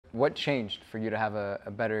What changed for you to have a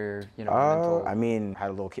better, you know, mental? I mean, I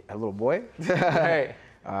had a little boy. Right.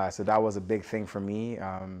 So that was a big thing for me.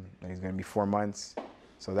 He's gonna be 4 months.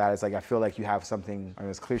 So that is like, I feel like you have something, I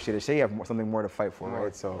mean, it's cliche to say, you have something more to fight for,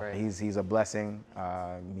 right? So he's a blessing.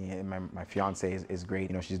 Me and my fiance is great.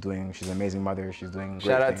 You know, she's an amazing mother. She's doing great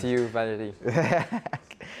Shout out things. to you, Valerie.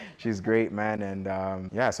 She's great, man. And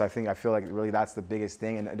yeah, so I feel like really that's the biggest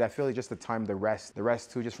thing. And I feel like just the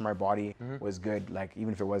rest too, just for my body was good. Like,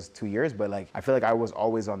 even if it was 2 years, but like, I feel like I was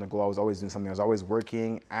always on the go. I was always doing something. I was always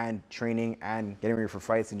working and training and getting ready for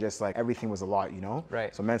fights, and just like everything was a lot, you know?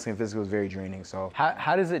 Right. So mentally and physically was very draining. So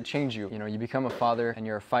how does it change you? You know, you become a father and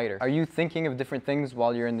you're a fighter. Are you thinking of different things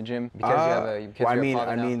while you're in the gym because you're a father now?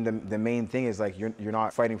 I mean, the main thing is like you're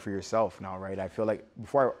not fighting for yourself now, right? I feel like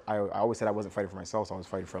before I always said I wasn't fighting for myself, so I was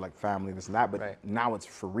fighting for like family, this and that. But now it's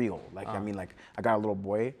for real. Like, I mean, like, I got a little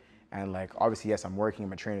boy, and like, obviously, yes, I'm working,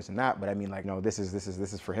 I'm a trainer, this and that, but I mean, like, no, this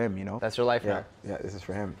is for him, you know? That's your life now. Yeah, this is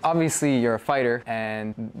for him. Obviously, you're a fighter,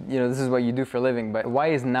 and you know, this is what you do for a living, but why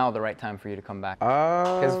is now the right time for you to come back?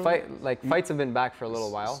 Because fights have been back for a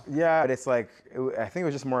little while. Yeah, but it's like, I think it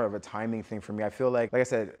was just more of a timing thing for me. I feel like I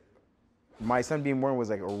said, my son being born was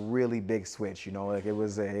like a really big switch, you know, like it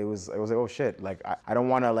was like, oh shit, like I don't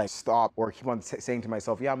want to like stop or keep on saying to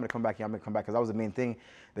myself, yeah, I'm gonna come back, because that was the main thing.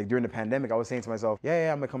 Like during the pandemic, I was saying to myself,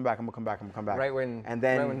 yeah, I'm gonna come back. Right when,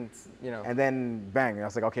 you know. And then bang, I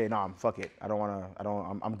was like, okay, nah, fuck it,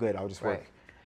 I'm good, I'll just work.